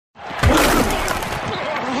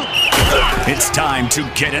It's time to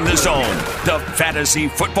get in the zone, the Fantasy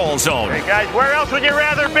Football Zone. Hey guys, where else would you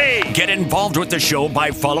rather be? Get involved with the show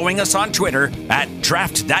by following us on Twitter at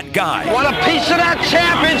DraftThatGuy. Want a piece of that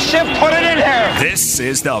championship? Put it in here. This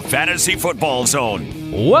is the Fantasy Football Zone.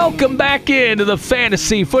 Welcome back into the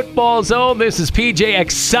Fantasy Football Zone. This is PJ,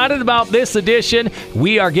 excited about this edition.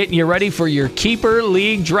 We are getting you ready for your Keeper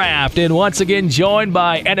League draft. And once again, joined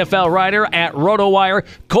by NFL writer at RotoWire,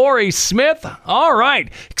 Corey Smith. All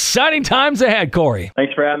right, exciting times ahead, Corey.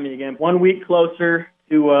 Thanks for having me again. 1 week closer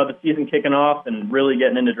to the season kicking off and really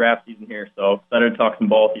getting into draft season here. So excited to talk some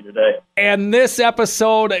ball with you today. And this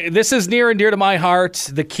episode, this is near and dear to my heart,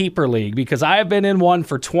 the Keeper League, because I have been in one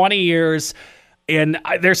for 20 years. And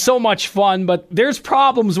they're so much fun, but there's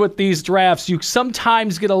problems with these drafts. You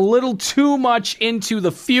sometimes get a little too much into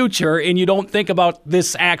the future, and you don't think about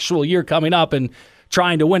this actual year coming up and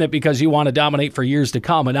trying to win it because you want to dominate for years to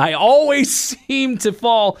come. And I always seem to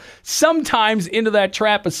fall sometimes into that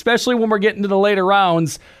trap, especially when we're getting to the later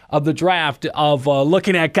rounds of the draft, of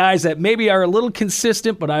looking at guys that maybe are a little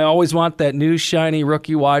consistent, but I always want that new shiny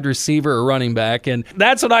rookie wide receiver or running back. And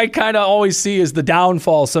that's what I kind of always see as the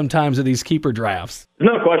downfall sometimes of these keeper drafts. There's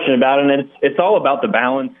no question about it, and it's all about the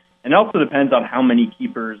balance. And it also depends on how many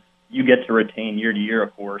keepers you get to retain year to year,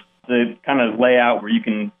 of course. The kind of layout where you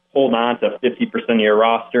can hold on to 50% of your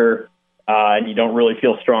roster and you don't really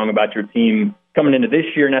feel strong about your team coming into this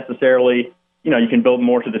year necessarily. You know, you can build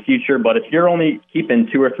more to the future, but if you're only keeping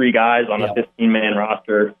 2 or 3 guys on a 15-man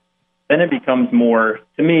roster, then it becomes more,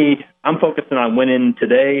 to me, I'm focusing on winning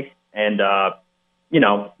today, and,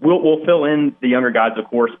 we'll fill in the younger guys, of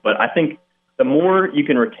course, but I think the more you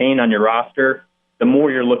can retain on your roster, the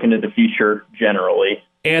more you're looking at the future generally.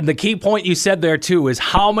 And the key point you said there, too, is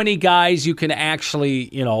how many guys you can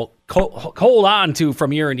actually, hold on to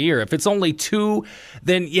from year to year. If it's only 2,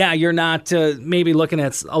 then, you're not maybe looking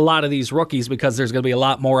at a lot of these rookies because there's going to be a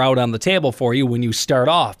lot more out on the table for you when you start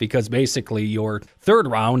off, because basically your third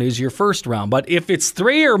round is your first round. But if it's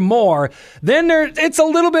 3 or more, then it's a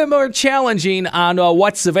little bit more challenging on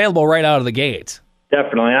what's available right out of the gate.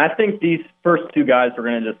 Definitely. And I think these first 2 guys we're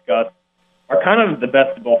going to discuss are kind of the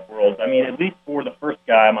best of both worlds. I mean, at least for the first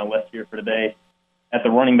guy on my list here for today at the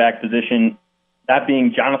running back position, that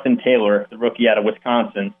being Jonathan Taylor, the rookie out of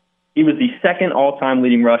Wisconsin. He was the second all-time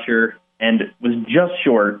leading rusher and was just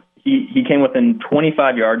short. He came within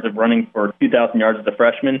 25 yards of running for 2,000 yards as a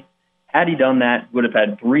freshman. Had he done that, he would have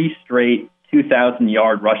had 3 straight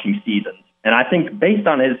 2,000-yard rushing seasons. And I think based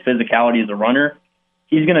on his physicality as a runner,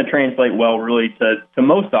 he's going to translate well really to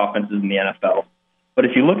most offenses in the NFL. But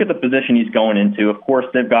if you look at the position he's going into, of course,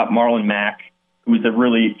 they've got Marlon Mack, who's a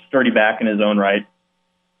really sturdy back in his own right.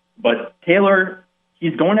 But Taylor,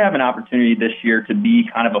 he's going to have an opportunity this year to be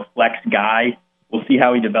kind of a flex guy. We'll see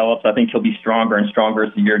how he develops. I think he'll be stronger and stronger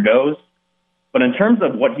as the year goes. But in terms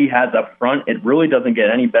of what he has up front, it really doesn't get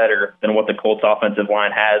any better than what the Colts offensive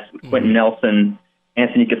line has with Quentin Nelson,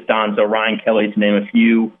 Anthony Costanzo, Ryan Kelly, to name a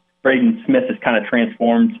few. Braden Smith has kind of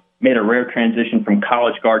transformed, made a rare transition from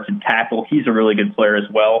college guard to tackle. He's a really good player as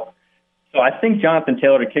well. So I think Jonathan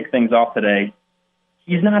Taylor, to kick things off today,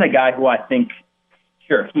 he's not a guy who I think,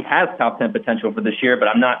 sure, he has top 10 potential for this year, but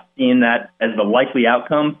I'm not seeing that as the likely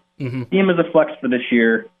outcome. See him as a flex for this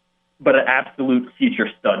year, but an absolute future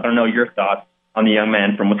stud. I don't know your thoughts on the young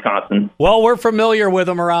man from Wisconsin. Well, we're familiar with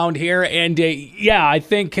him around here, and I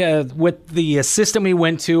think with the system he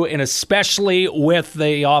went to, and especially with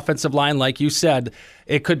the offensive line, like you said,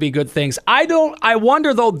 it could be good things. I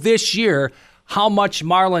wonder, though, this year how much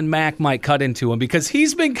Marlon Mack might cut into him, because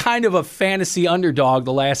he's been kind of a fantasy underdog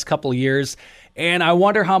the last couple of years, and I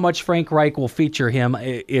wonder how much Frank Reich will feature him,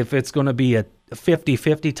 if it's going to be a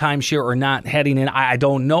 50-50 timeshare or not heading in. I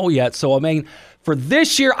don't know yet. So, I mean, for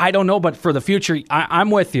this year, I don't know, but for the future, I'm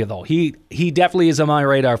with you, though. He definitely is on my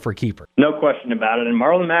radar for keeper. No question about it. And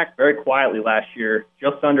Marlon Mack, very quietly last year,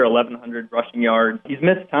 just under 1,100 rushing yards. He's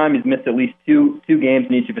missed time. He's missed at least two games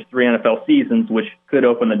in each of his 3 NFL seasons, which could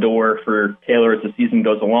open the door for Taylor as the season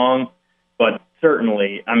goes along. But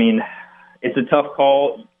certainly, I mean, it's a tough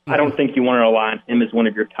call. I don't think you want to rely on him as one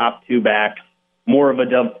of your top 2 backs. More of a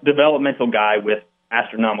developmental guy with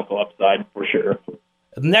astronomical upside, for sure.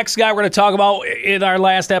 The next guy we're going to talk about, in our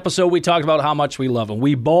last episode, we talked about how much we love him.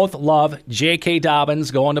 We both love J.K. Dobbins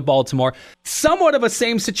going to Baltimore. Somewhat of a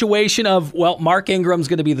same situation of, well, Mark Ingram's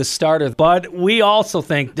going to be the starter, but we also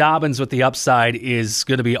think Dobbins with the upside is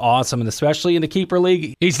going to be awesome, and especially in the keeper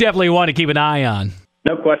league, he's definitely one to keep an eye on.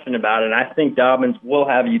 No question about it. I think Dobbins will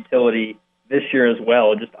have utility this year as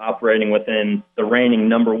well, just operating within the reigning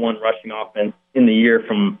number 1 rushing offense in the year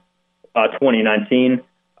from 2019.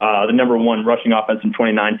 The number 1 rushing offense in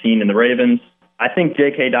 2019 in the Ravens. I think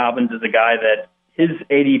J.K. Dobbins is a guy that his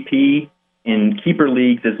ADP in keeper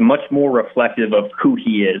leagues is much more reflective of who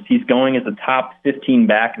he is. He's going as a top 15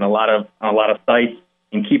 back in a lot of sites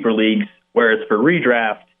in keeper leagues, whereas for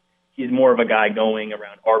redraft, he's more of a guy going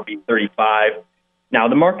around RB 35. Now,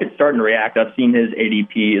 the market's starting to react. I've seen his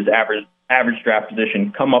ADP, his average draft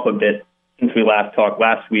position, come up a bit since we last talked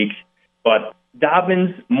last week. But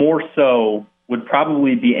Dobbins, more so, would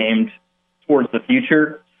probably be aimed towards the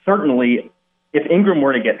future. Certainly, if Ingram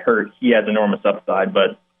were to get hurt, he has enormous upside.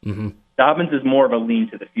 But Dobbins is more of a lean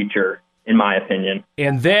to the future, in my opinion.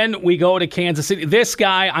 And then we go to Kansas City. This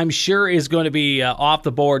guy, I'm sure, is going to be off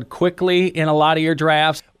the board quickly in a lot of your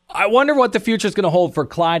drafts. I wonder what the future is going to hold for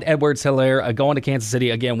Clyde Edwards-Helaire going to Kansas City.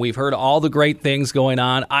 Again, we've heard all the great things going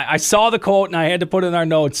on. I saw the quote, and I had to put in our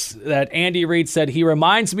notes that Andy Reid said, he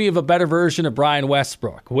reminds me of a better version of Brian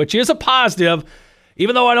Westbrook, which is a positive,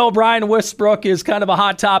 even though I know Brian Westbrook is kind of a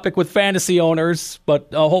hot topic with fantasy owners, but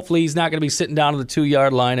hopefully he's not going to be sitting down on the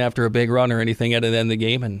 2-yard line after a big run or anything at the end of the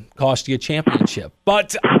game and cost you a championship.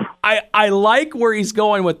 But I like where he's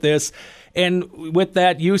going with this. And with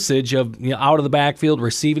that usage of out of the backfield,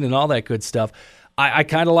 receiving, and all that good stuff, I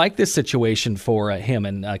kind of like this situation for him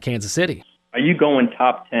in Kansas City. Are you going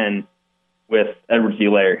top 10 with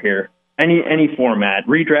Edwards-Helaire here? Any format,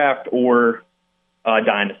 redraft or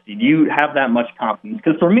dynasty? Do you have that much confidence?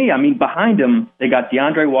 Because for me, I mean, behind him, they got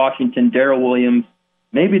DeAndre Washington, Darrell Williams.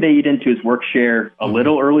 Maybe they eat into his work share a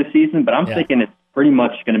little early season, but I'm thinking it's pretty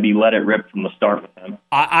much going to be let it rip from the start with him.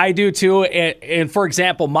 I do too. And for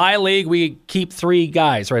example, my league, we keep 3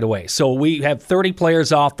 guys right away. So we have 30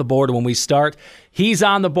 players off the board when we start. He's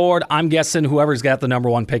on the board. I'm guessing whoever's got the number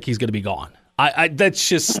 1 pick, he's going to be gone. That's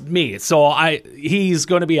just me. So he's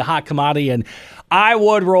going to be a hot commodity, and I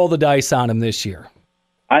would roll the dice on him this year.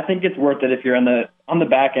 I think it's worth it if you're on the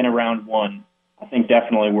back end of round 1. I think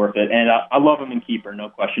definitely worth it. And I love him in keeper, no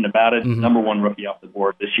question about it. Number 1 rookie off the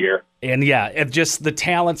board this year. And yeah, if just the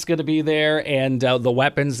talent's going to be there and the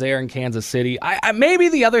weapons there in Kansas City. Maybe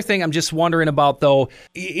the other thing I'm just wondering about, though,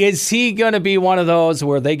 is he going to be one of those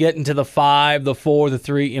where they get into the 5, the 4, the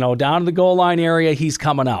 3, down to the goal line area, he's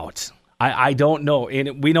coming out? I don't know.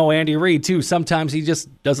 And we know Andy Reid, too. Sometimes he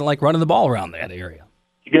just doesn't like running the ball around that area.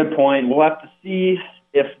 It's a good point. We'll have to see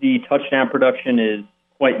if the touchdown production is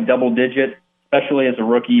quite double-digit, especially as a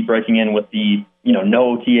rookie breaking in with the,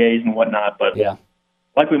 no OTAs and whatnot. But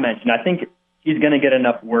like we mentioned, I think he's going to get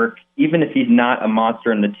enough work, even if he's not a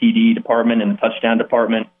monster in the TD department and the touchdown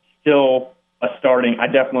department, still a starting. I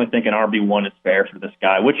definitely think an RB1 is fair for this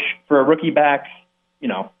guy, which for a rookie back,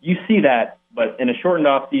 you see that, but in a shortened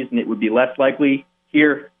off season, it would be less likely.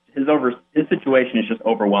 Here, his situation is just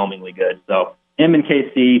overwhelmingly good. So him and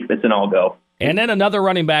KC, it's an all go. And then another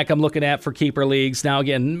running back I'm looking at for keeper leagues. Now,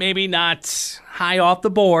 again, maybe not high off the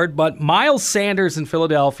board, but Miles Sanders in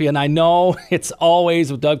Philadelphia. And I know it's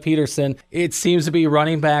always with Doug Peterson, it seems to be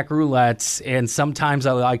running back roulette. And sometimes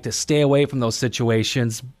I like to stay away from those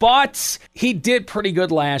situations. But he did pretty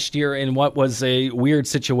good last year in what was a weird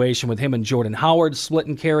situation with him and Jordan Howard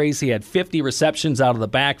splitting carries. He had 50 receptions out of the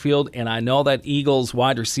backfield. And I know that Eagles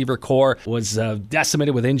wide receiver core was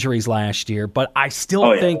decimated with injuries last year. But I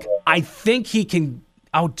still think he can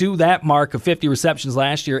outdo that mark of 50 receptions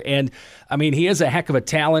last year. And, I mean, he is a heck of a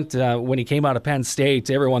talent. When he came out of Penn State,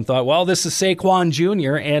 everyone thought, well, this is Saquon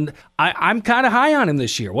Jr., and I'm kind of high on him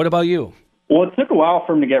this year. What about you? Well, it took a while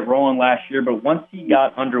for him to get rolling last year, but once he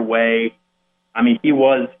got underway, I mean, he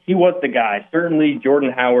was the guy. Certainly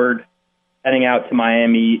Jordan Howard heading out to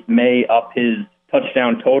Miami may up his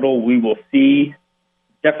touchdown total. We will see.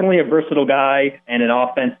 Definitely a versatile guy and an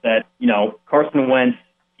offense that, Carson Wentz,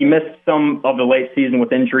 he missed some of the late season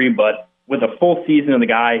with injury, but with a full season of the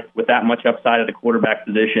guy with that much upside at the quarterback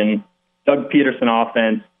position, Doug Peterson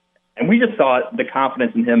offense, and we just saw the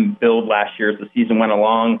confidence in him build last year as the season went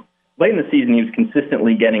along. Late in the season, he was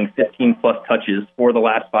consistently getting 15-plus touches for the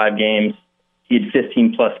last 5 games. He had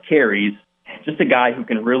 15-plus carries. Just a guy who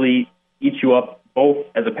can really eat you up both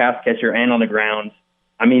as a pass catcher and on the ground.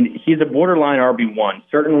 I mean, he's a borderline RB1.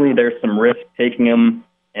 Certainly there's some risk taking him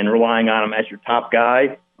and relying on him as your top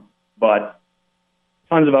guy, but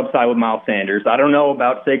tons of upside with Miles Sanders. I don't know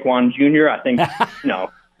about Saquon Jr. I think,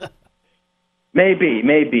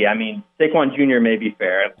 maybe. I mean, Saquon Jr. may be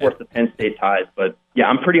fair. Of course, the Penn State ties. But, yeah,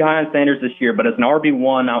 I'm pretty high on Sanders this year. But as an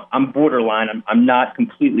RB1, I'm borderline. I'm not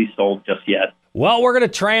completely sold just yet. Well, we're going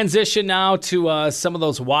to transition now to some of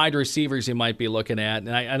those wide receivers you might be looking at. And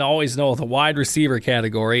I always know the wide receiver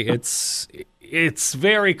category, it's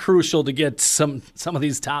very crucial to get some of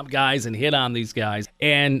these top guys and hit on these guys.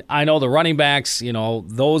 And I know the running backs,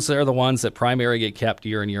 those are the ones that primarily get kept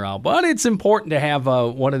year in, year out. But it's important to have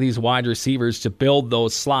one of these wide receivers to build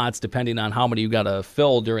those slots depending on how many you got to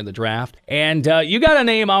fill during the draft. And you got a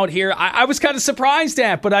name out here I was kind of surprised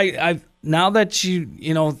at, but I now that you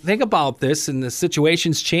think about this and the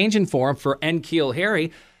situation's changing for him for N'Keal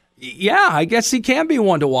Harry, yeah, I guess he can be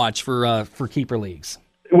one to watch for keeper leagues.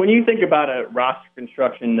 When you think about a roster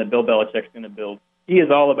construction that Bill Belichick's going to build, he is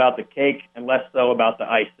all about the cake and less so about the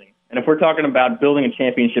icing. And if we're talking about building a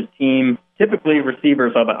championship team, typically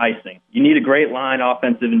receivers are the icing. You need a great line,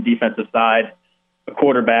 offensive and defensive side, a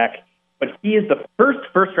quarterback. But he is the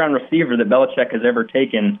first-round receiver that Belichick has ever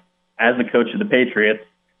taken as the coach of the Patriots.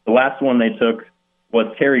 The last one they took was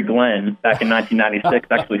Terry Glenn back in 1996,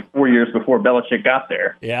 actually 4 years before Belichick got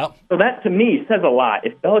there. Yeah. So that, to me, says a lot.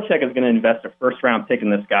 If Belichick is going to invest a first-round pick in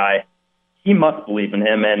this guy, he must believe in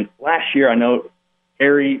him. And last year, I know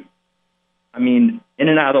Harry, in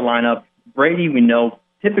and out of the lineup, Brady, we know,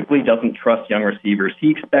 typically doesn't trust young receivers.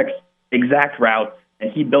 He expects exact routes,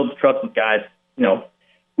 and he builds trust with guys,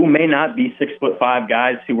 who may not be 6'5"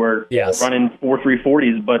 guys who are running 4.3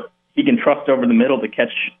 40s, but he can trust over the middle to catch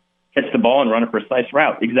the ball and run a precise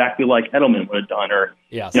route, exactly like Edelman would have done, or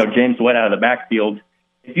James White out of the backfield.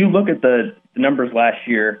 If you look at the numbers last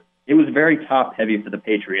year, it was very top-heavy for the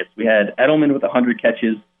Patriots. We had Edelman with 100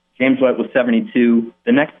 catches, James White was 72.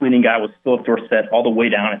 The next leading guy was Philip Dorsett, all the way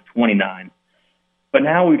down at 29. But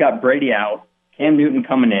now we've got Brady out, Cam Newton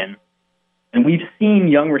coming in, and we've seen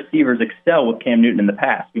young receivers excel with Cam Newton in the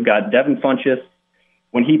past. We've got Devin Funchess,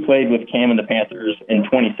 when he played with Cam and the Panthers in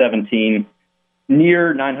 2017,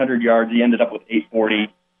 near 900 yards. He ended up with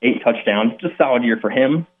 840, 8 touchdowns. Just a solid year for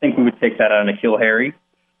him. I think we would take that out of N'Keal Harry.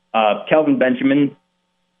 Kelvin Benjamin,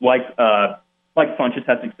 like Funchess,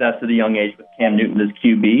 had success at a young age with Cam Newton as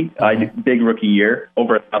QB. Big rookie year,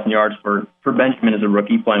 over 1,000 yards for Benjamin as a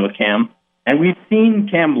rookie playing with Cam. And we've seen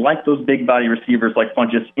Cam like those big body receivers like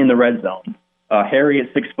Funchess in the red zone. Harry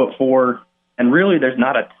at 6'4", and really there's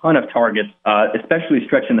not a ton of targets, especially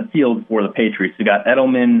stretching the field for the Patriots. You got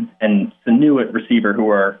Edelman and Sanu at receiver who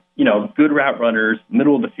are, good route runners,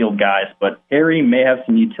 middle of the field guys, but Harry may have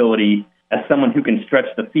some utility as someone who can stretch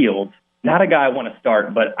the field. Not a guy I want to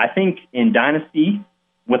start, but I think in Dynasty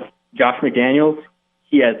with Josh McDaniels,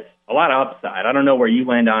 he has a lot of upside. I don't know where you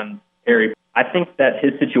land on Harry. I think that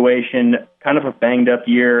his situation, kind of a banged-up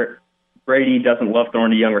year, Brady doesn't love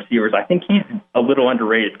throwing to young receivers. I think he's a little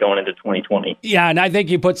underrated going into 2020. Yeah, and I think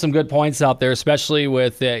you put some good points out there, especially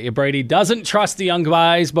with Brady doesn't trust the young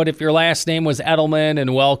guys, but if your last name was Edelman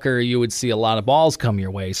and Welker, you would see a lot of balls come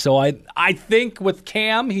your way. So I think with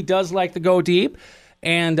Cam, he does like to go deep,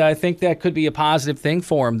 and I think that could be a positive thing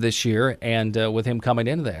for him this year, and with him coming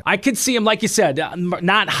into there. I could see him, like you said,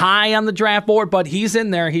 not high on the draft board, but he's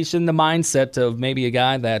in there. He's in the mindset of maybe a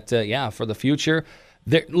guy that, for the future,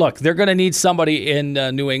 they're going to need somebody in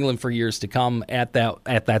New England for years to come at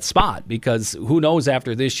that spot, because who knows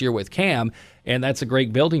after this year with Cam, and that's a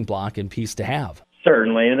great building block and piece to have.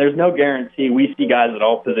 Certainly, and there's no guarantee. We see guys at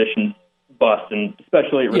all positions bust, and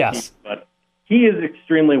especially at receiver, but he is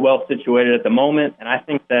extremely well situated at the moment, and I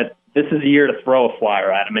think that this is a year to throw a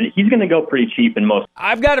flyer at him, and he's going to go pretty cheap in most.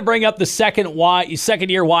 I've got to bring up the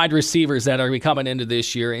second-year wide receivers that are coming into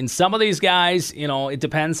this year, and some of these guys, it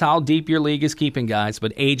depends how deep your league is keeping guys,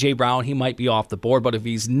 but A.J. Brown, he might be off the board, but if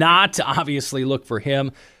he's not, obviously look for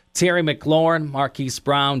him. Terry McLaurin, Marquise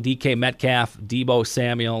Brown, D.K. Metcalf, Deebo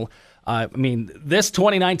Samuel. This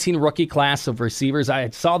 2019 rookie class of receivers, I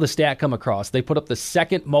saw the stat come across. They put up the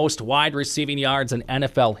second most wide receiving yards in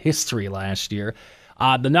NFL history last year.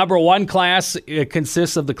 The number one class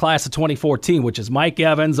consists of the class of 2014, which is Mike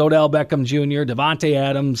Evans, Odell Beckham Jr., Devontae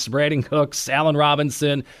Adams, Brandon Cooks, Allen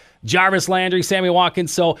Robinson, Jarvis Landry, Sammy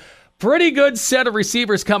Watkins. So pretty good set of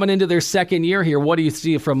receivers coming into their second year here. What do you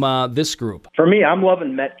see from this group? For me, I'm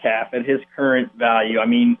loving Metcalf at his current value.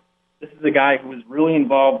 This is a guy who was really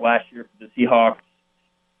involved last year for the Seahawks.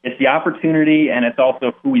 It's the opportunity, and it's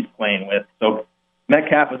also who he's playing with. So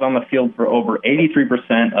Metcalf was on the field for over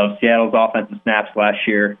 83% of Seattle's offensive snaps last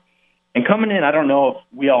year. And coming in, I don't know if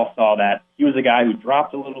we all saw that. He was a guy who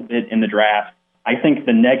dropped a little bit in the draft. I think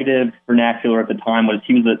the negative vernacular at the time was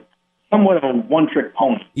he was somewhat of a one-trick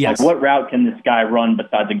pony. Yes. Like, what route can this guy run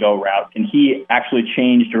besides a go route? Can he actually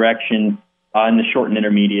change direction in the short and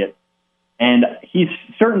intermediate? And he's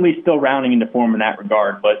certainly still rounding into form in that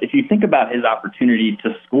regard. But if you think about his opportunity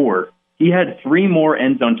to score, he had 3 more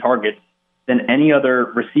end zone targets than any other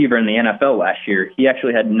receiver in the NFL last year. He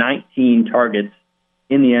actually had 19 targets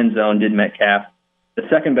in the end zone, did Metcalf. The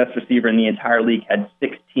second best receiver in the entire league had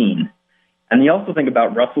 16. And you also think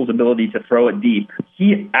about Russell's ability to throw it deep.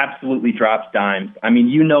 He absolutely drops dimes. I mean,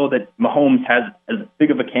 you know that Mahomes has as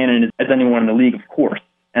big of a cannon as anyone in the league, of course.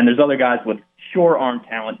 And there's other guys with sure arm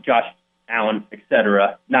talent, Josh Allen,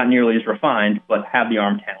 etc., not nearly as refined, but have the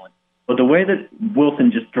arm talent. But the way that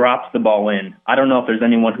Wilson just drops the ball in, I don't know if there's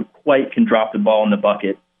anyone who quite can drop the ball in the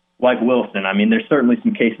bucket like Wilson. I mean, there's certainly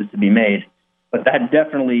some cases to be made, but that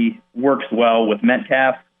definitely works well with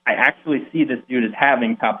Metcalf. I actually see this dude as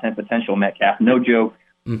having top 10 potential, Metcalf. No joke.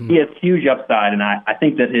 Mm-hmm. He has huge upside, and I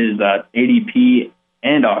think that his ADP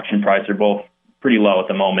and auction price are both pretty low at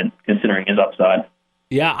the moment, considering his upside.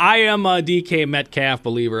 Yeah, I am a DK Metcalf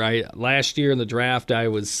believer. Last year in the draft, I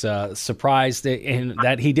was surprised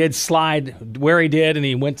that he did slide where he did, and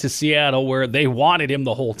he went to Seattle where they wanted him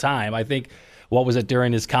the whole time. I think, what was it,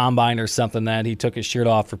 during his combine or something, that he took his shirt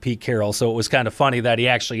off for Pete Carroll. So it was kind of funny that he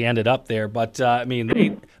actually ended up there. But, I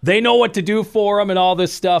mean, they know what to do for him and all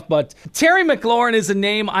this stuff. But Terry McLaurin is a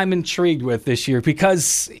name I'm intrigued with this year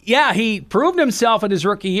because, yeah, he proved himself in his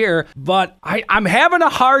rookie year. But I'm having a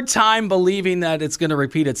hard time believing that it's going to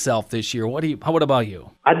repeat itself this year. What about you?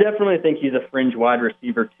 I definitely think he's a fringe wide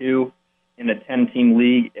receiver, too, in a 10-team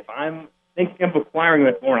league. If I'm thinking of acquiring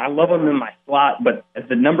McLaurin, I love him in my slot, but as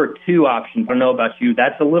the number 2 option, I don't know about you,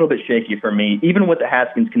 that's a little bit shaky for me. Even with the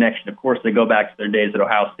Haskins connection, of course, they go back to their days at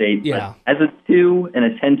Ohio State. Yeah. But as a 2 in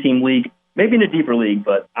a 10-team league, maybe in a deeper league,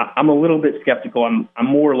 but I'm a little bit skeptical. I'm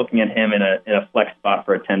more looking at him in a flex spot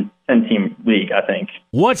for a 10-team league, I think.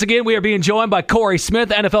 Once again, we are being joined by Corey Smith,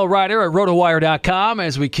 NFL writer at RotoWire.com,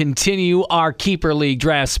 as we continue our Keeper League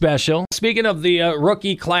draft special. Speaking of the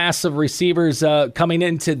rookie class of receivers coming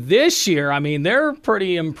into this year, I mean, they're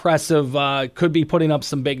pretty impressive. Could be putting up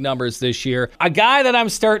some big numbers this year. A guy that I'm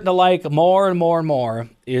starting to like more and more and more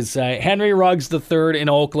is Henry Ruggs III in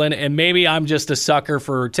Oakland, and maybe I'm just a sucker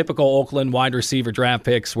for typical Oakland wide receiver draft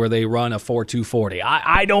picks where they run a 4.2 40.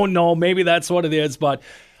 I don't know. Maybe that's what it is, but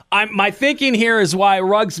my thinking here is why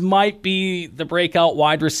Ruggs might be the breakout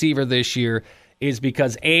wide receiver this year is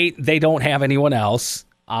because, A, they don't have anyone else.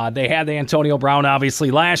 They had the Antonio Brown,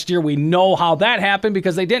 obviously, last year. We know how that happened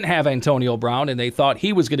because they didn't have Antonio Brown, and they thought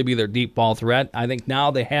he was going to be their deep ball threat. I think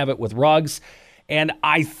now they have it with Ruggs, and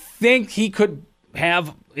I think he could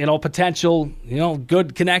have, potential,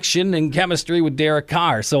 good connection and chemistry with Derek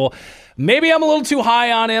Carr. So maybe I'm a little too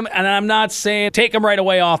high on him, and I'm not saying take him right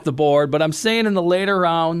away off the board, but I'm saying in the later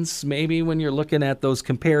rounds, maybe when you're looking at those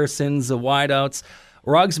comparisons of wideouts,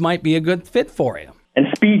 Ruggs might be a good fit for you. And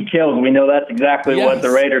speed kills. We know that's exactly what the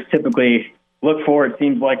Raiders typically look for. It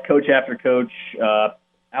seems like coach after coach,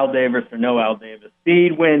 Al Davis or no Al Davis,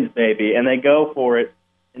 speed wins, baby, and they go for it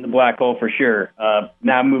in the black hole for sure.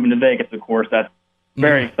 Now moving to Vegas, of course, that's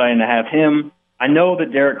very exciting to have him. I know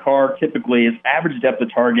that Derek Carr typically is average depth of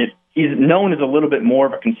target. He's known as a little bit more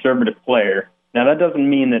of a conservative player. Now, that doesn't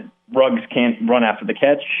mean that Ruggs can't run after the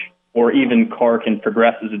catch, or even Carr can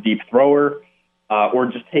progress as a deep thrower, or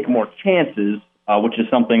just take more chances, which is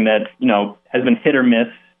something that, has been hit or miss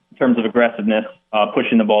in terms of aggressiveness,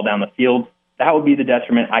 pushing the ball down the field. That would be the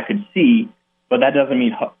detriment I could see, but that doesn't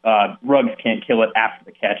mean Ruggs can't kill it after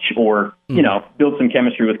the catch or, build some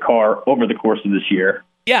chemistry with Carr over the course of this year.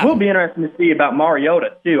 Yeah. It will be interesting to see about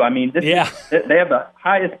Mariota, too. I mean, they have the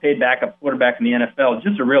highest paid backup quarterback in the NFL.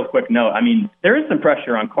 Just a real quick note. I mean, there is some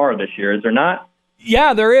pressure on Carr this year, is there not?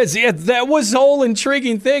 Yeah, there is. Yeah, that was the whole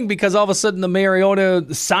intriguing thing because all of a sudden the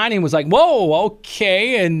Mariota signing was like, whoa,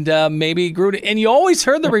 okay, and maybe Gruden. And you always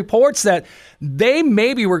heard the reports that they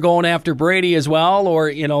maybe were going after Brady as well,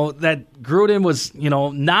 or, that Gruden was,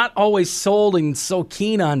 not always sold and so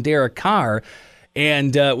keen on Derek Carr.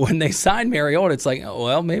 And when they signed Mariota, it's like, oh,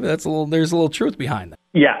 well, maybe there's a little truth behind that.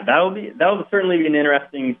 Yeah, that'll certainly be an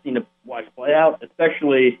interesting scene to watch play out,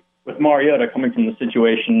 especially with Mariota coming from the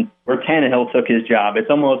situation where Tannehill took his job. It's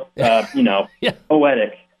almost,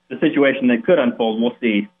 poetic, the situation that could unfold. We'll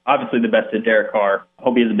see. Obviously, the best is Derek Carr. I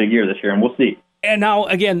hope he has a big year this year, and we'll see. And now,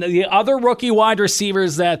 again, the other rookie wide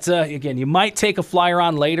receivers that, you might take a flyer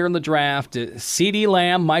on later in the draft, CeeDee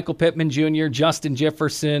Lamb, Michael Pittman Jr., Justin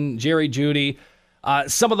Jefferson, Jerry Jeudy.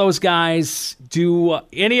 Some of those guys, do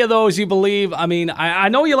any of those you believe? I mean, I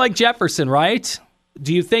know you like Jefferson, right?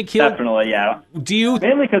 Do you think he'll... Definitely, yeah.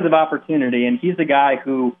 Mainly because of opportunity, and he's a guy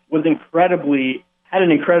who had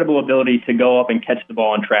an incredible ability to go up and catch the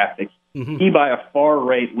ball in traffic. Mm-hmm. He, by a far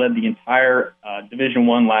rate, led the entire Division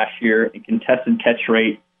I last year in contested catch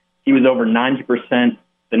rate. He was over 90%,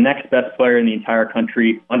 the next best player in the entire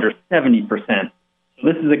country, under 70%. So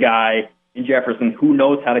this is a guy in Jefferson who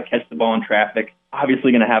knows how to catch the ball in traffic,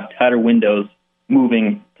 obviously going to have tighter windows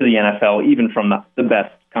moving to the NFL, even from the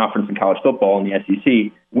best conference in college football in the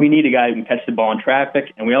SEC. We need a guy who can catch the ball in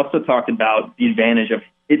traffic, and we also talked about the advantage of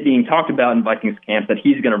it being talked about in Vikings camp that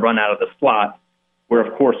he's going to run out of the slot, where,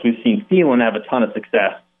 of course, we've seen Thielen have a ton of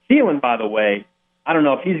success. Thielen, by the way, I don't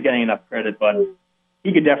know if he's getting enough credit, but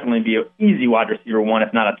he could definitely be an easy wide receiver one,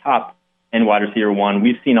 if not a top-end wide receiver one.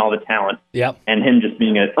 We've seen all the talent, and him just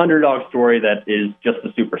being an underdog story that is just a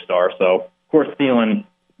superstar. So, of course, Thielen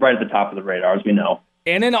right at the top of the radar, as we know.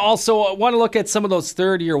 And then also, I want to look at some of those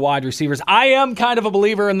third-year wide receivers. I am kind of a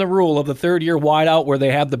believer in the rule of the third-year wideout where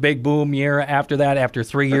they have the big boom year after that, after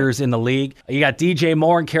 3 years in the league. You got DJ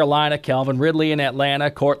Moore in Carolina, Calvin Ridley in Atlanta,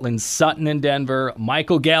 Cortland Sutton in Denver,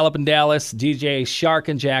 Michael Gallup in Dallas, DJ Shark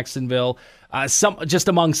in Jacksonville. Just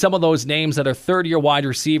among some of those names that are third-year wide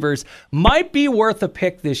receivers might be worth a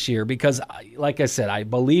pick this year because, like I said, I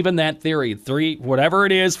believe in that theory. Whatever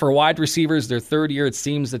it is for wide receivers, their third year, it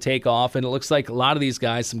seems to take off, and it looks like a lot of these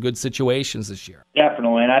guys some good situations this year.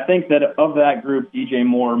 Definitely, and I think that of that group, DJ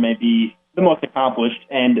Moore may be the most accomplished,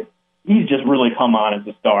 and he's just really come on as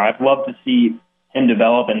a star. I'd love to see him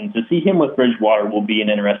develop, and to see him with Bridgewater will be an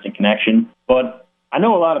interesting connection. But I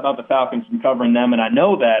know a lot about the Falcons from covering them, and I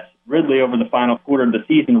know that Ridley over the final quarter of the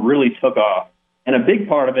season really took off. And a big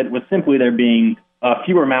part of it was simply there being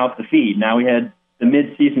fewer mouths to feed. Now we had the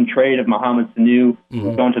mid-season trade of Mohamed Sanu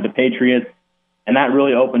going to the Patriots, and that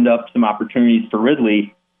really opened up some opportunities for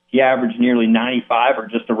Ridley. He averaged nearly 95 or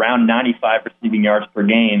just around 95 receiving yards per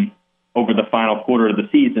game over the final quarter of the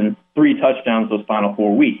season, 3 touchdowns those final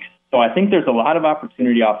 4 weeks. So I think there's a lot of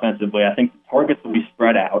opportunity offensively. I think the targets will be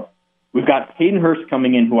spread out. We've got Hayden Hurst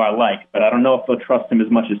coming in, who I like, but I don't know if they'll trust him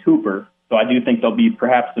as much as Hooper. So I do think there'll be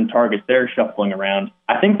perhaps some targets there shuffling around.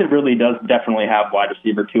 I think that Ridley does definitely have wide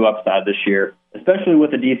receiver 2 upside this year, especially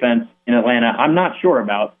with the defense in Atlanta. I'm not sure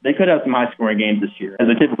about. They could have some high-scoring games this year, as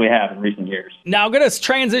they typically have in recent years. Now I'm going to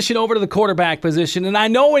transition over to the quarterback position, and I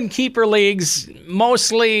know in keeper leagues,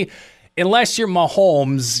 mostly, unless you're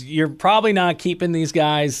Mahomes, you're probably not keeping these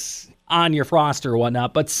guys on your roster or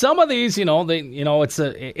whatnot. But some of these, it's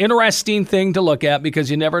an interesting thing to look at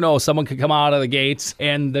because you never know. Someone could come out of the gates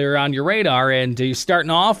and they're on your radar. And you're starting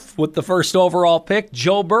off with the first overall pick,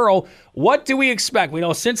 Joe Burrow. What do we expect? We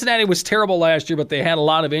know Cincinnati was terrible last year, but they had a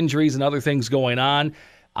lot of injuries and other things going on.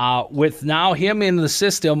 With now him in the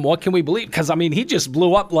system, what can we believe? Because, he just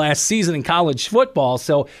blew up last season in college football.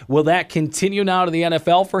 So will that continue now to the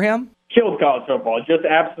NFL for him? Killed college football. Just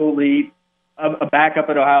absolutely a backup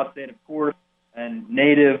at Ohio State, of course, and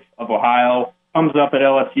native of Ohio, comes up at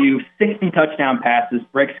LSU, 60 touchdown passes,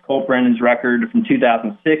 breaks Colt Brennan's record from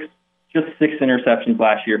 2006, just 6 interceptions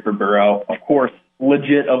last year for Burrow. Of course,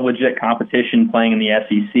 legit competition playing in the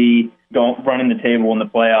SEC, running the table in the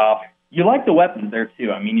playoff. You like the weapons there,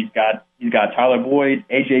 too. He's got Tyler Boyd,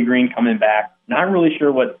 A.J. Green coming back. Not really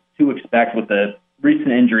sure what to expect with the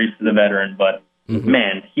recent injuries to the veteran, but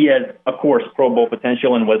man, he has, of course, Pro Bowl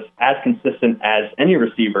potential and was as consistent as any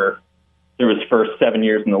receiver through his first 7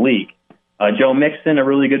 years in the league. Joe Mixon, a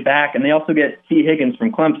really good back, and they also get T. Higgins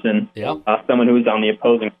from Clemson, someone who was on the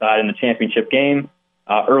opposing side in the championship game,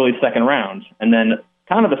 early second round. And then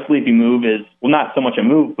kind of a sleepy move is, well, not so much a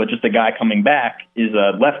move, but just a guy coming back, is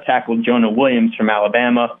left tackle Jonah Williams from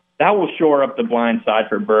Alabama. That will shore up the blind side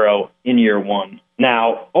for Burrow in year 1.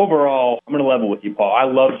 Now, overall, I'm going to level with you, Paul. I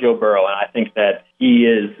love Joe Burrow, and I think that he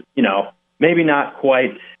is, maybe not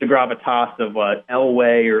quite the gravitas of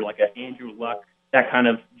Elway or like a Andrew Luck, that kind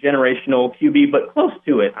of generational QB, but close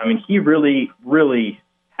to it. He really, really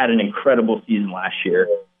had an incredible season last year.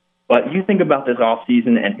 But you think about this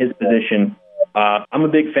offseason and his position. I'm a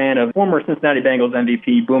big fan of former Cincinnati Bengals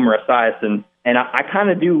MVP Boomer Esiason, and I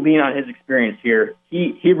kind of do lean on his experience here.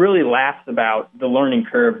 He really laughs about the learning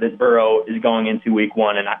curve that Burrow is going into week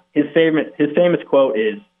 1, and his famous quote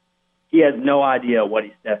is, he has no idea what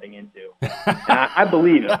he's stepping into. And I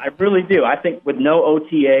believe it. I really do. I think with no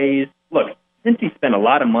OTAs, look, Cincy spent a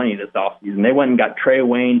lot of money this offseason. They went and got Trey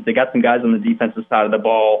Waynes. They got some guys on the defensive side of the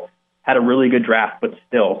ball, had a really good draft, but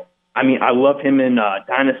still. I love him in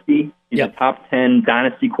Dynasty. He's a top 10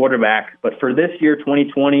 Dynasty quarterback. But for this year,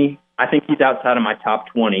 2020, I think he's outside of my top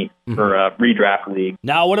 20 for a redraft league.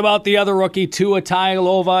 Now, what about the other rookie, Tua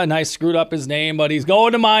Tagovailoa? And I screwed up his name, but he's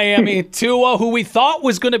going to Miami. Tua, who we thought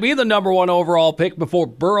was going to be the number 1 overall pick before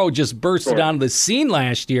Burrow just bursted onto the scene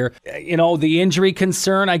last year. The injury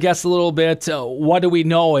concern, I guess, a little bit. What do we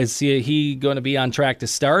know? Is he going to be on track to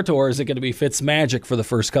start, or is it going to be Fitzmagic for the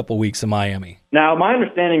first couple weeks in Miami? Now, my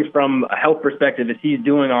understanding from a health perspective is he's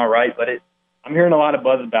doing all right, but I'm hearing a lot of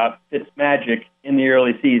buzz about Fitzmagic in the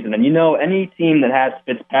early season. And any team that has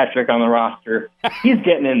Fitzpatrick on the roster, he's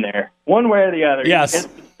getting in there. One way or the other. Yes. He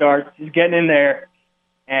gets the starts. He's getting in there.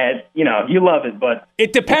 And, you love it, but...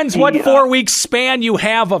 It depends what 4-week span you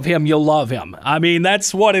have of him, you'll love him. I mean,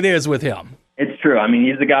 that's what it is with him. It's true. I mean,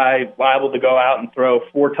 he's the guy liable to go out and throw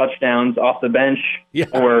 4 touchdowns off the bench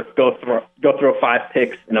or go throw 5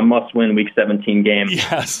 picks in a must-win Week 17 game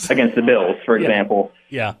against the Bills, for example.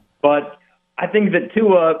 Yeah. But I think that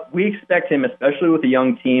Tua, we expect him, especially with a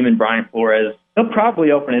young team and Brian Flores, he'll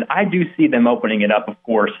probably open it. I do see them opening it up, of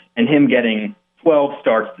course, and him getting 12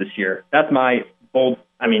 starts this year. That's my bold,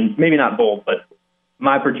 maybe not bold, but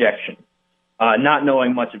my projection. Not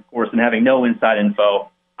knowing much, of course, and having no inside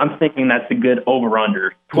info, I'm thinking that's a good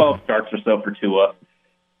over-under, 12 starts or so for Tua.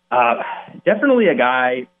 Definitely a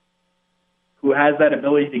guy who has that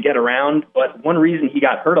ability to get around, but one reason he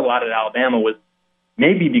got hurt a lot at Alabama was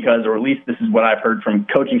maybe because, or at least this is what I've heard from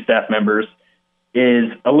coaching staff members,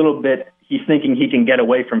 is a little bit he's thinking he can get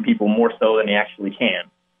away from people more so than he actually can.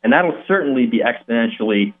 And that'll certainly be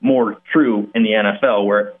exponentially more true in the NFL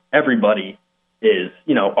where everybody is,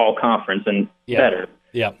 all conference and better.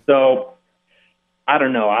 Yeah. So, I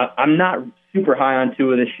don't know. I'm not super high on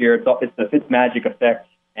Tua this year. It's the Fitzmagic effect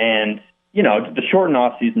and, the shortened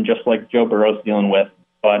offseason just like Joe Burrow's dealing with.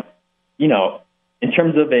 But, in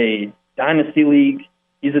terms of a dynasty league,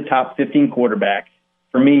 he's a top 15 quarterback.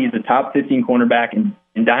 For me, he's a top 15 cornerback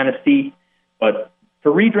in dynasty. But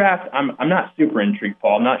for redraft, I'm not super intrigued,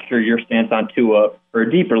 Paul. I'm not sure your stance on Tua for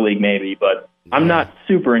a deeper league maybe, but I'm not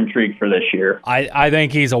super intrigued for this year. I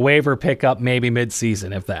think he's a waiver pickup maybe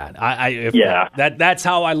midseason, if that. That's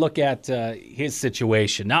how I look at his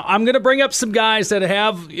situation. Now, I'm going to bring up some guys that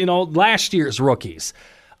have, last year's rookies.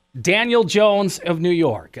 Daniel Jones of New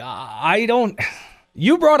York.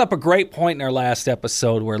 You brought up a great point in our last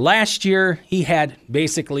episode where last year he had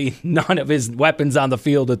basically none of his weapons on the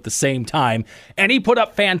field at the same time, and he put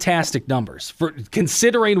up fantastic numbers for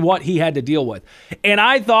considering what he had to deal with. And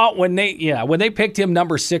I thought when they picked him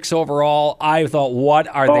number 6 overall, I thought, what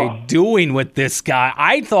are they doing with this guy?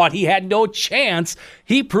 I thought he had no chance.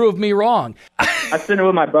 He proved me wrong. I was sitting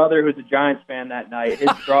with my brother, who's a Giants fan, that night. His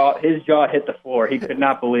jaw hit the floor. He could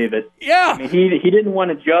not believe it. Yeah, he didn't want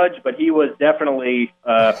to judge, but he was definitely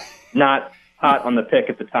not hot on the pick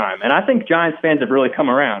at the time. And I think Giants fans have really come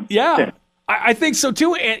around. Yeah, I think so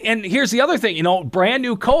too. And here's the other thing, brand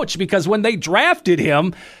new coach, because when they drafted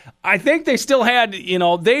him, I think they still had,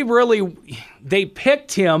 they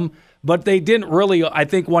picked him, but they didn't really, I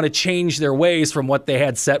think, want to change their ways from what they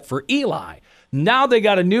had set for Eli. Now they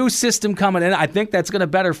got a new system coming in. I think that's going to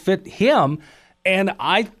better fit him. And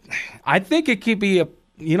I think it could be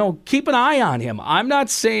keep an eye on him. I'm not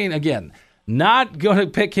saying, again, not going to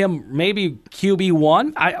pick him maybe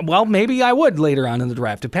QB1. Maybe I would later on in the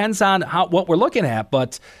draft. Depends on what we're looking at.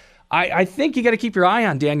 But I think you got to keep your eye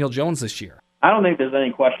on Daniel Jones this year. I don't think there's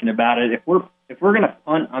any question about it. If we're going to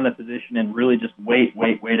punt on the position and really just wait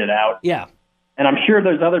it out. Yeah. And I'm sure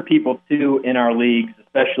there's other people, too, in our leagues,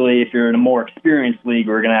 especially if you're in a more experienced league,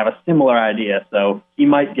 who are going to have a similar idea. So he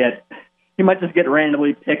might just get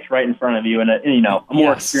randomly picked right in front of you in a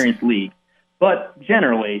more experienced league. But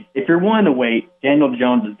generally, if you're willing to wait, Daniel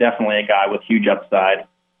Jones is definitely a guy with huge upside.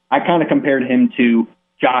 I kind of compared him to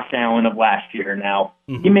Josh Allen of last year. Now,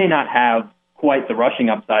 he may not have quite the rushing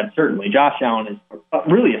upside, certainly. Josh Allen is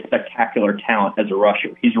really a spectacular talent as a rusher.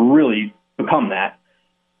 He's really become that.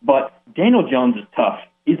 But Daniel Jones is tough.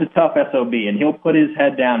 He's a tough SOB, and he'll put his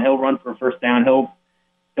head down. He'll run for a first down. He'll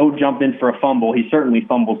jump in for a fumble. He certainly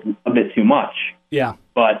fumbles a bit too much. Yeah.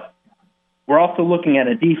 But we're also looking at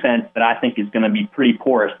a defense that I think is going to be pretty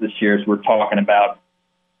porous this year, as we're talking about.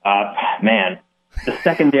 The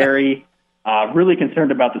secondary, really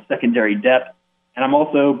concerned about the secondary depth, and I'm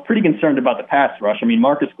also pretty concerned about the pass rush. I mean,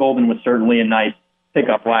 Marcus Golden was certainly a nice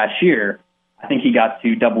pickup last year. I think he got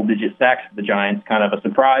to double-digit sacks for the Giants, kind of a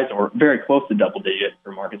surprise, or very close to double-digit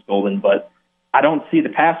for Marcus Golden. But I don't see the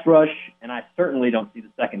pass rush, and I certainly don't see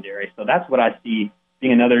the secondary. So that's what I see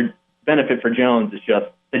being another benefit for Jones, is just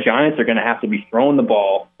the Giants are going to have to be throwing the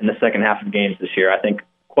ball in the second half of games this year, I think,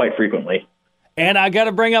 quite frequently. And I got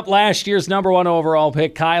to bring up last year's number 1 overall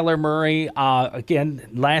pick, Kyler Murray. Again,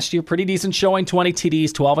 last year, pretty decent showing, 20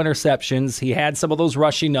 TDs, 12 interceptions. He had some of those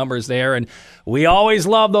rushing numbers there, and we always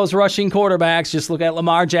love those rushing quarterbacks. Just look at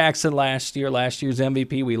Lamar Jackson last year's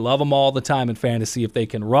MVP. We love them all the time in fantasy. If they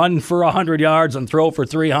can run for 100 yards and throw for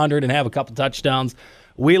 300 and have a couple touchdowns,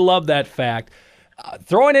 we love that fact.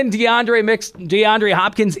 Throwing in DeAndre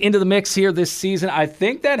Hopkins into the mix here this season, I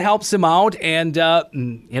think that helps him out. And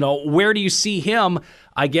where do you see him?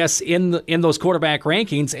 I guess in those quarterback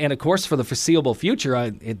rankings, and of course for the foreseeable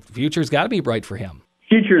future, future's got to be bright for him.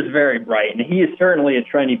 Future is very bright, and he is certainly a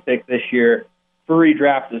trendy pick this year for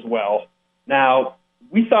redraft as well. Now,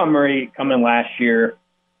 we saw Murray come in last year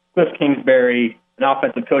Cliff Kingsbury, an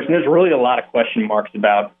offensive coach, and there's really a lot of question marks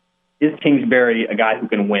about, is Kingsbury a guy who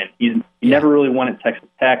can win? He never really won at Texas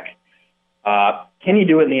Tech. Can he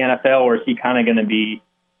do it in the NFL, or is he kind of going to be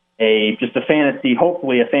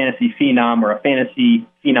hopefully a fantasy phenom or a fantasy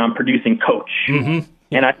phenom producing coach? Mm-hmm.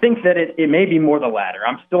 And I think that it may be more the latter.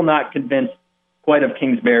 I'm still not convinced quite of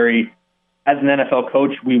Kingsbury as an NFL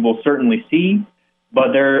coach. We will certainly see,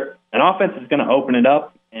 but an offense is going to open it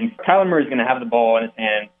up, and Kyler Murray is going to have the ball in his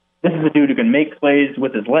hand. This is a dude who can make plays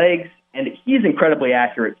with his legs, and he's incredibly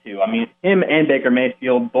accurate too. I mean, him and Baker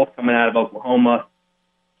Mayfield, both coming out of Oklahoma.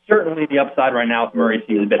 Certainly the upside right now with Murray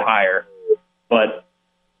seems a bit higher, but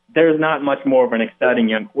there's not much more of an exciting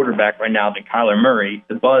young quarterback right now than Kyler Murray.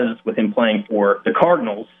 The buzz with him playing for the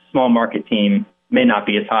Cardinals, small market team, may not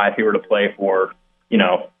be as high if he were to play for,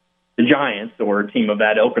 the Giants or a team of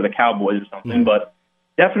that ilk or the Cowboys or something, but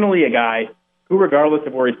definitely a guy who, regardless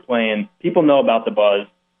of where he's playing, people know about the buzz.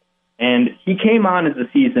 And he came on as the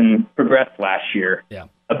season progressed last year. Yeah.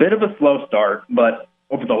 A bit of a slow start, but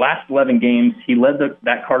over the last 11 games, he led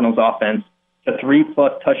that Cardinals offense to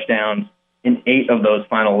 3+ touchdowns in 8 of those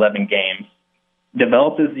final 11 games.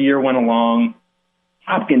 Developed as the year went along.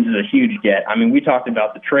 Hopkins is a huge get. I mean, we talked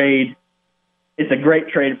about the trade. It's a great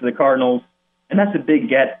trade for the Cardinals, and that's a big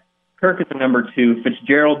get. Kirk is the number 2.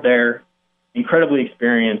 Fitzgerald there, incredibly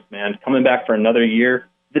experienced, man, coming back for another year.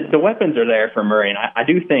 The weapons are there for Murray, and I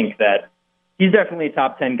do think that he's definitely a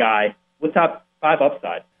top 10 guy with top 5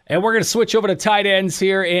 upside. And we're going to switch over to tight ends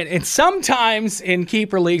here. And sometimes in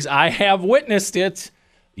keeper leagues, I have witnessed it,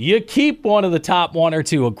 you keep one of the top 1 or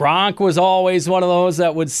 2. Gronk was always one of those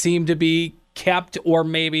that would seem to be kept, or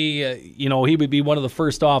maybe, he would be one of the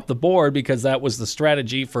first off the board because that was the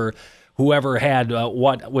strategy for whoever had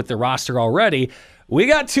what with the roster already. We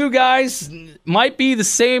got 2 guys, might be the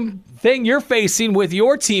same thing you're facing with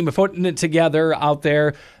your team, putting it together out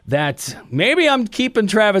there, that maybe I'm keeping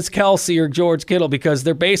Travis Kelce or George Kittle because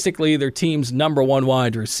they're basically their team's number 1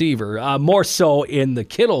 wide receiver. More so in the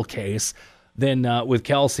Kittle case than with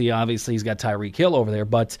Kelce. Obviously, he's got Tyreek Hill over there,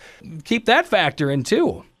 but keep that factor in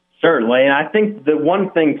too. Certainly, and I think the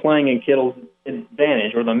one thing playing in Kittle's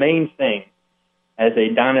advantage, or the main thing as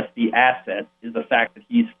a dynasty asset, is the fact that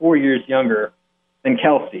he's 4 years younger than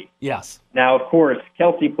Kelce. Yes. Now, of course,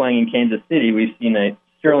 Kelce playing in Kansas City, we've seen a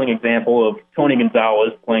sterling example of Tony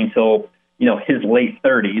Gonzalez playing till, his late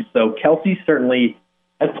 30s. So Kelce certainly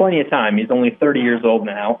has plenty of time. He's only 30 years old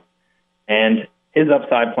now, and his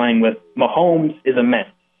upside playing with Mahomes is immense.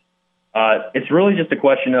 It's really just a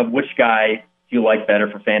question of which guy do you like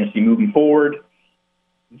better for fantasy moving forward.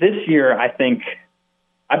 This year, I think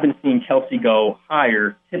I've been seeing Kelce go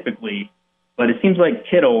higher typically, but it seems like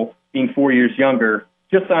Kittle, being 4 years younger,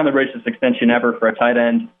 just signed the richest extension ever for a tight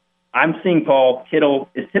end. I'm seeing Kittle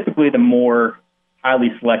is typically the more highly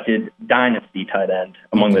selected dynasty tight end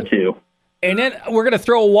among the 2. And then we're going to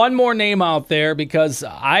throw one more name out there because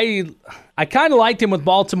I kind of liked him with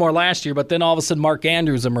Baltimore last year, but then all of a sudden Mark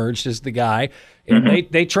Andrews emerged as the guy. And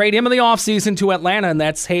they trade him in the offseason to Atlanta, and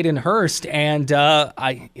that's Hayden Hurst. And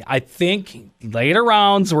I think later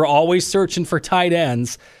rounds, we're always searching for tight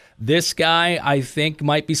ends. This guy, I think,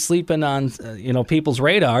 might be sleeping on people's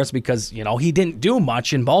radars because, he didn't do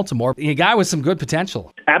much in Baltimore. A guy with some good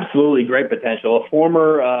potential. Absolutely great potential. A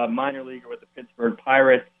former minor leaguer with the Pittsburgh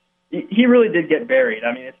Pirates. He really did get buried.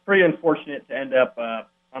 I mean, it's pretty unfortunate to end up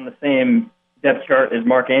on the same depth chart as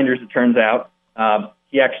Mark Andrews, it turns out.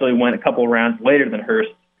 He actually went a couple rounds later than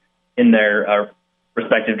Hurst in their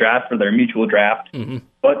respective drafts for their mutual draft. Mm-hmm.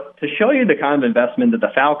 But to show you the kind of investment that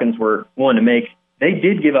the Falcons were willing to make, they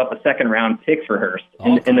did give up a second-round pick for Hurst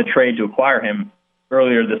in the trade to acquire him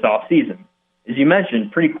earlier this offseason. As you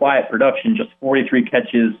mentioned, pretty quiet production, just 43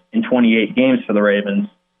 catches in 28 games for the Ravens.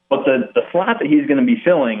 But the slot that he's going to be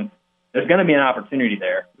filling, there's going to be an opportunity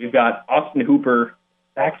there. We've got Austin Hooper,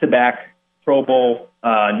 back-to-back Pro Bowl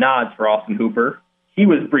nods for Austin Hooper. He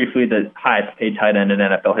was briefly the highest-paid tight end in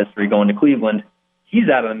NFL history going to Cleveland. He's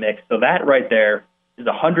out of the mix, so that right there is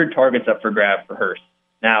 100 targets up for grabs for Hurst.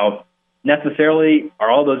 Now, necessarily, are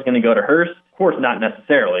all those going to go to Hurst? Of course, not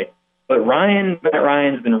necessarily. But Matt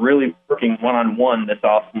Ryan's been really working one-on-one this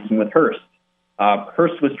offseason with Hurst.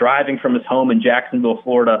 Hurst was driving from his home in Jacksonville,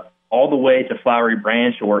 Florida, all the way to Flowery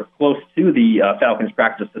Branch or close to the Falcons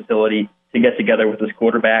practice facility to get together with his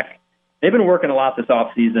quarterback. They've been working a lot this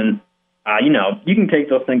offseason. You can take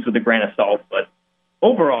those things with a grain of salt, but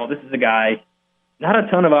overall, this is a guy, not a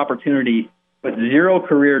ton of opportunity, but 0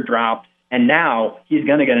 career drops. And now he's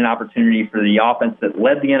going to get an opportunity for the offense that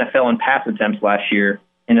led the NFL in pass attempts last year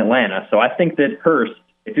in Atlanta. So I think that Hurst,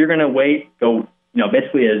 if you're going to go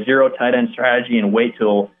basically a 0 tight end strategy and wait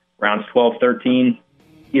till rounds 12, 13,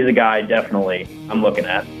 he's a guy definitely I'm looking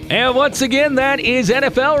at. And once again, that is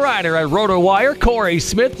NFL writer at RotoWire, Corey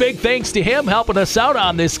Smith. Big thanks to him helping us out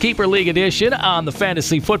on this Keeper League edition on the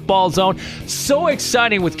Fantasy Football Zone. So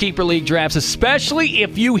exciting with Keeper League drafts, especially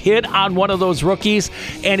if you hit on one of those rookies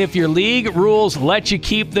and if your league rules let you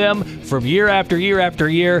keep them from year after year after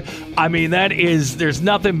year. I mean, there's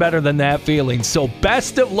nothing better than that feeling. So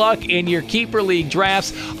best of luck in your Keeper League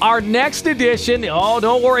drafts. Our next edition,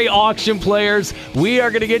 don't worry, auction players, we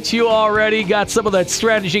are going to get you all ready. Got some of that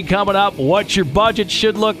strategy coming up, what your budget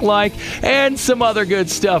should look like, and some other good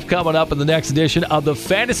stuff coming up in the next edition of the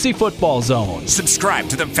Fantasy Football Zone. Subscribe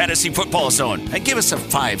to the Fantasy Football Zone and give us a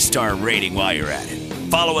 5-star rating while you're at it.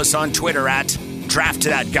 Follow us on Twitter at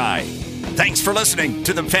DraftThatGuy. Thanks for listening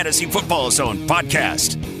to the Fantasy Football Zone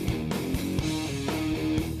podcast.